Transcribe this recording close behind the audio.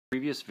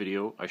Previous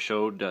video I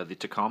showed the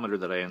tachometer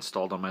that I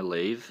installed on my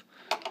lathe.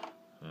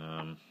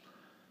 On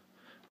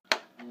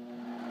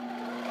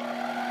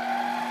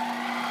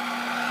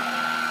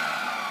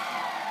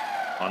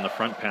the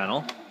front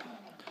panel,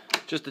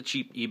 just a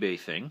cheap eBay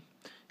thing,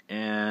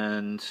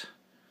 and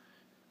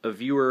a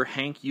viewer,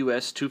 Hank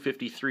US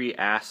 253,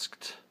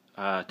 asked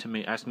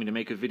me to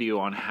make a video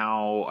on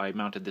how I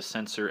mounted the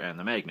sensor and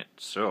the magnet.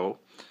 So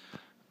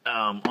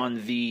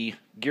on the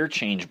gear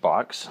change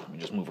box, let me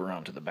just move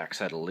around to the back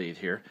side of the lathe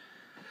here.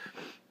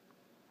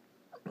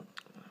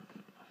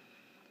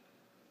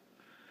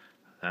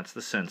 That's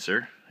the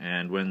sensor,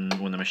 and when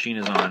the machine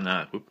is on,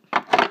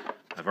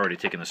 I've already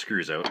taken the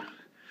screws out.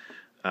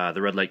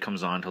 The red light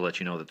comes on to let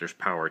you know that there's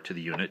power to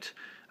the unit.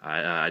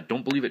 I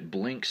don't believe it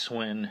blinks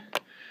when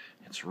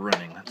it's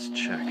running. Let's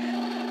check.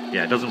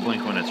 Yeah, it doesn't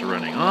blink when it's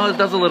running. Oh, it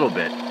does a little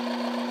bit.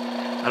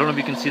 I don't know if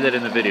you can see that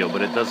in the video,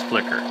 but it does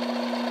flicker.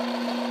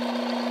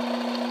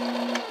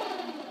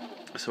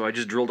 So I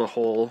just drilled a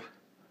hole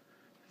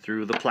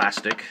through the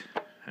plastic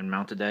and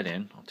mounted that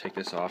in. I'll take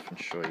this off and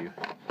show you.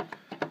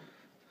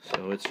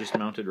 So it's just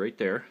mounted right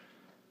there.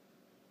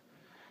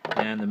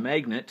 And the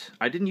magnet,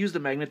 I didn't use the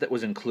magnet that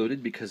was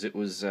included because it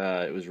was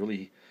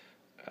really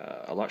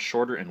a lot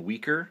shorter and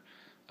weaker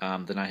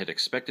than I had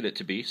expected it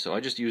to be. So I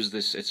just used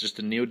this. It's just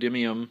a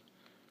neodymium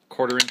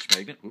 1/4 inch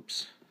magnet.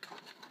 Oops.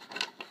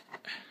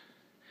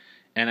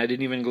 And I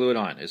didn't even glue it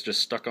on. It's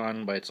just stuck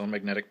on by its own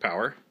magnetic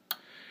power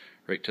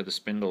right to the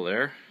spindle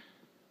there.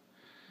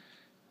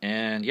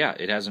 And yeah,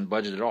 it hasn't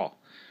budged at all.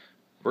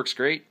 Works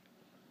great.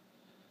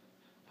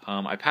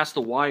 I passed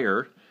the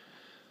wire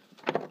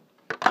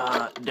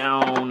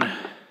down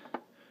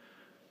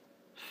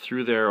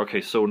through there.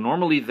 Okay, so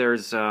normally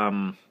there's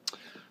a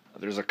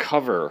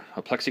cover,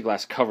 a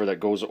plexiglass cover that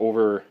goes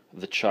over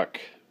the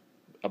chuck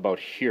about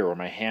here where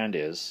my hand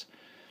is.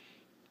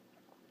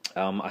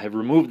 I have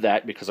removed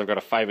that because I've got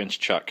a 5-inch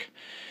chuck,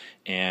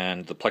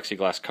 and the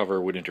plexiglass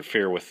cover would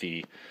interfere with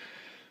the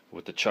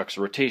chuck's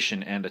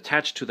rotation. And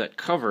attached to that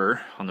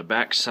cover on the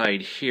back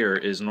side here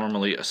is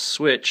normally a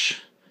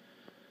switch.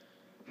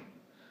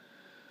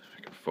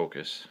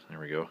 Focus. There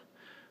we go.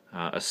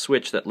 A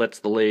switch that lets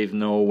the lathe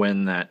know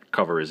when that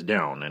cover is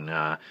down,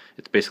 and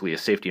it's basically a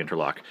safety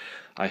interlock.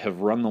 I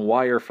have run the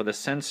wire for the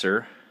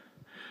sensor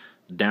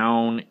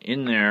down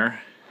in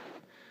there,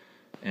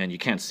 and you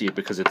can't see it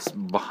because it's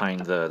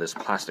behind this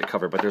plastic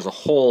cover, but there's a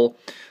hole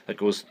that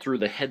goes through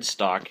the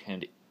headstock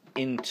and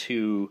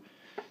into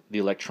the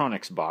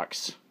electronics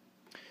box.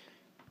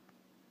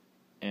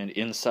 And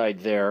inside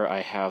there I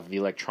have the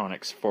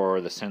electronics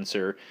for the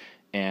sensor,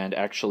 and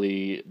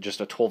actually just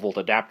a 12-volt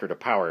adapter to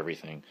power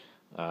everything.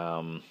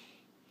 I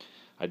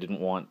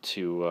didn't want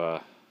to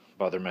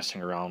bother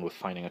messing around with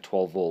finding a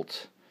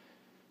 12-volt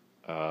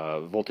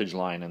voltage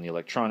line in the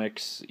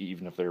electronics.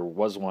 Even if there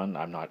was one,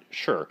 I'm not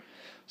sure.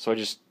 So I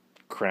just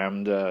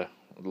crammed a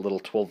little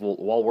 12-volt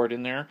wall wart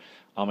in there.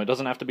 It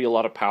doesn't have to be a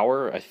lot of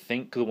power. I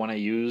think the one I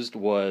used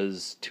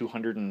was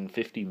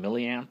 250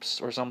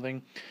 milliamps or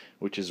something,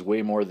 which is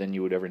way more than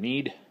you would ever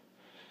need,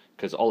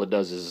 because all it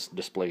does is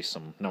display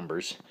some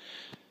numbers,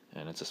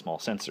 and it's a small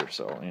sensor,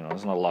 so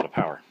there's not a lot of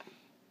power.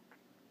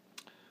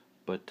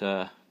 But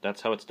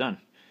that's how it's done.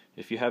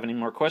 If you have any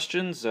more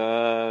questions,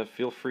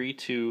 feel free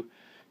to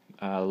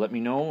let me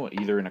know,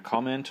 either in a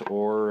comment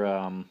or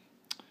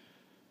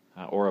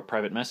a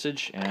private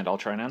message, and I'll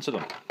try and answer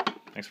them.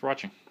 Thanks for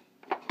watching.